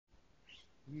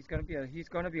he's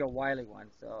gonna be a wily one.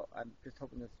 So I'm just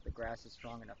hoping that the grass is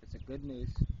strong enough. It's a good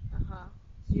noose.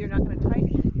 So you're not going to tighten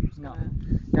it. You're just No.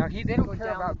 going Now to they don't go care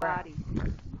down about the body.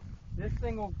 This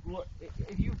thing will.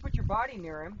 If you put your body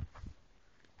near him,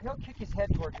 he'll kick his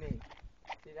head toward me.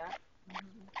 See that?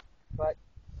 But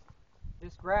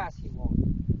this grass, he won't.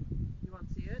 You won't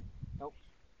see it? Nope.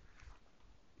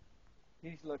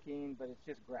 He's looking, but it's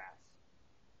just grass.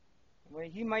 Well,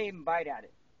 he might even bite at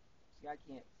it. See, I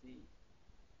can't see.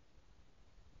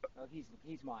 Oh,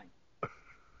 he's mine.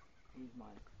 He's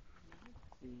mine.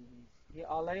 See,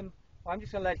 I'll let him. Well, I'm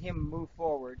just gonna let him move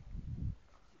forward. You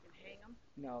can hang him?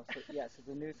 No, so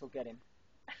the noose will get him.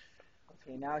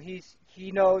 Okay, now he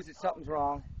knows that something's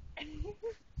wrong.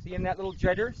 See him, that little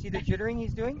jitter? See the jittering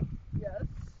he's doing? Yes.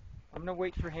 I'm gonna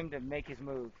wait for him to make his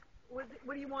move. What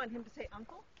do you want him to say,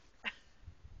 Uncle?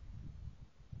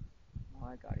 Oh,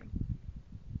 I got him.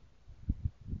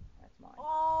 That's mine.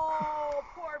 Oh,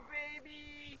 poor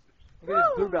baby. Look at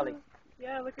his blue belly.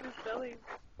 Yeah, look at his belly.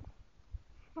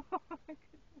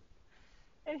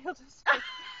 And he'll just...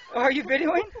 Oh, are you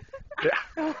videoing? Yeah.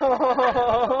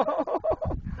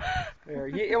 There,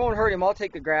 it won't hurt him. I'll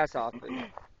take the grass off. But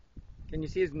can you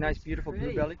see his nice, beautiful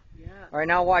blue belly? Yeah. All right,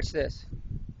 now watch this.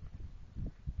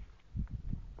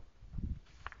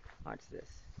 Watch this.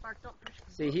 Mark, don't push him.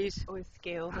 See, he's... Oh, his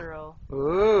scales are all...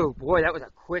 Ooh, boy, that was a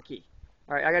quickie.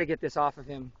 All right, I got to get this off of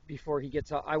him before he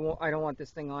gets off. I don't want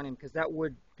this thing on him because that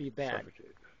would be bad.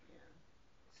 Suffocate.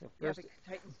 So Yeah, first, if it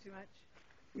tightens too much.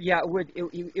 yeah, it would.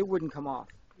 It wouldn't come off.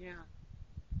 Yeah.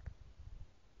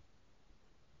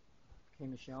 Okay,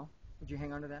 Michelle, would you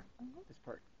hang on to that? This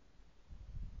part.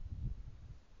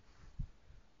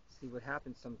 See what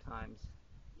happens sometimes.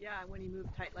 Yeah, when you move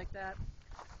tight like that.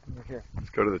 Over here. Let's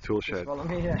go to the tool Just shed. follow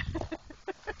me. Yeah.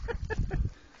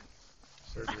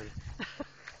 Surgery.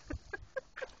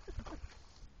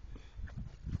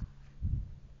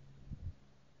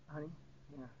 Honey?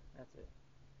 Yeah, that's it.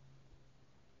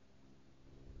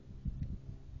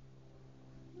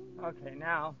 Okay,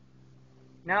 now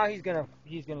he's gonna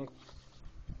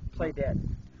play dead.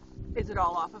 Is it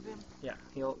all off of him? Yeah,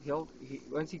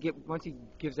 once he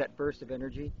gives that burst of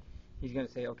energy, he's gonna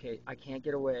say, okay, I can't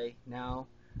get away now.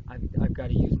 I've got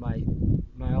to use my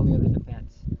only other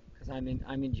defense because I'm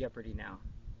in jeopardy now.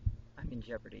 I'm in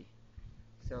jeopardy.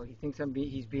 So he thinks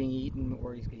he's being eaten,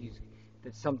 or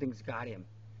that something's got him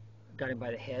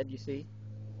by the head. You see,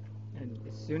 and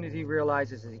as soon as he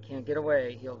realizes that he can't get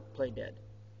away, he'll play dead.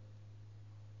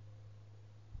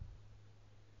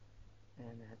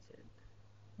 And that's it.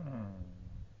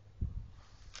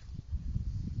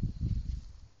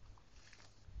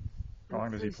 How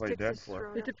long does he play dead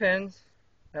for? It depends.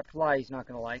 That fly he's not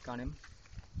going to like on him.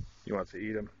 He wants to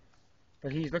eat him.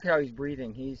 But look how he's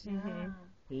breathing.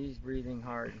 He's breathing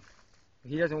hard.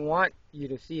 He doesn't want you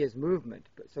to see his movement,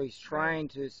 so he's trying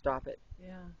to stop it.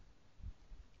 Yeah.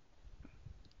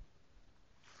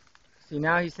 See,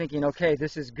 now he's thinking, okay,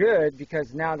 this is good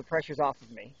because now the pressure's off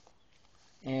of me,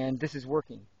 and this is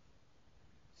working.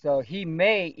 So he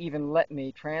may even let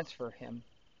me transfer him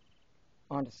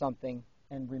onto something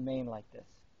and remain like this.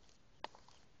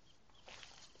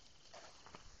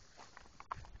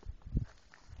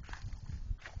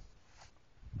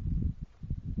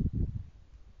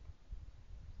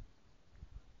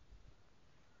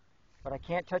 But I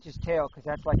can't touch his tail because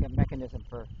that's like a mechanism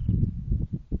for...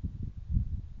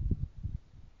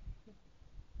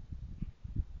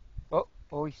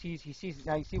 Oh, he sees.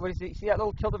 Now you see what is it? You see that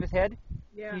little tilt of his head?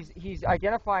 Yeah. He's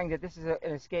identifying that this is an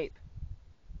escape.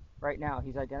 Right now,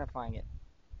 he's identifying it.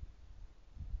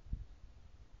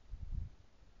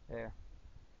 There.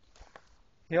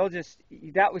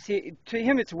 To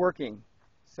him it's working.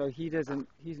 So he's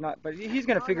not, but he's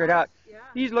going to figure it out. Yeah.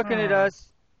 He's looking at us.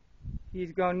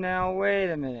 He's going, now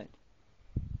wait a minute.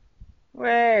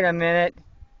 Wait a minute.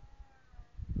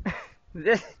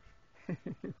 This.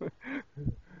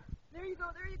 There you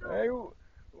go.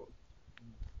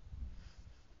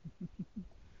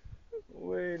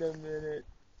 Wait a minute.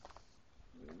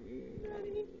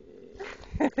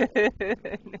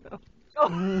 No.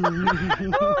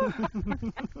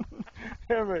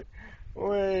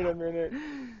 Wait a minute.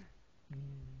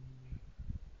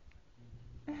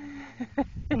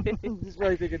 He's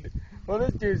probably thinking, well,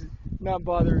 this dude's not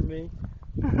bothering me.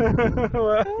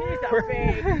 Well,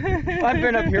 I've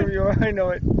been up here before, I know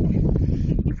it.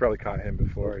 You probably caught him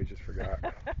before, he just forgot.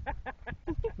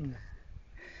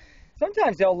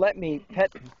 Sometimes they'll let me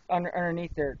pet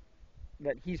underneath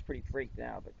but he's pretty freaked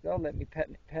now, but they'll let me pet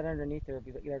underneath their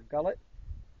gullet.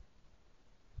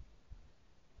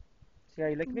 See how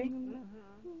he licked me?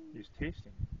 He's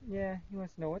tasting. Yeah, he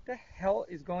wants to know what the hell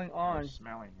is going on.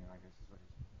 Smelling you, I guess is what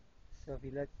he's... So if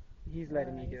he's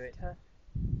letting me He's do it. tough.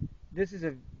 This is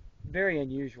a very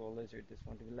unusual lizard, this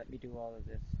one, to let me do all of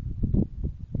this.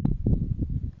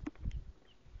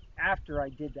 After I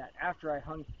did that, after I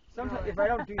hung. Sometimes if I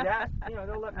don't do that,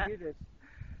 they'll let me do this.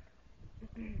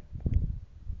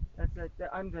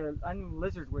 I'm the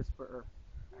lizard whisperer.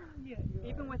 Yeah,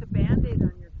 even with a Band-Aid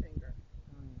on your finger.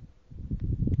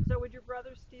 So would your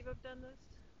brother Steve have done this?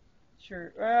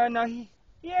 Sure. No, he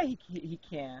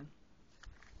can,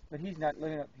 but he's not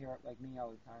living up here like me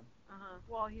all the time.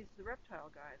 Well, he's the reptile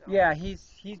guy, though. Yeah, he's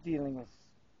dealing with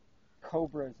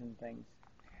cobras and things.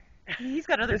 He's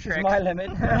got other This tricks. is my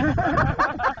limit.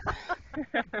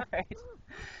 Right.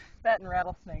 That and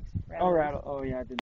rattlesnakes. Oh, rattle. Oh, yeah, I've been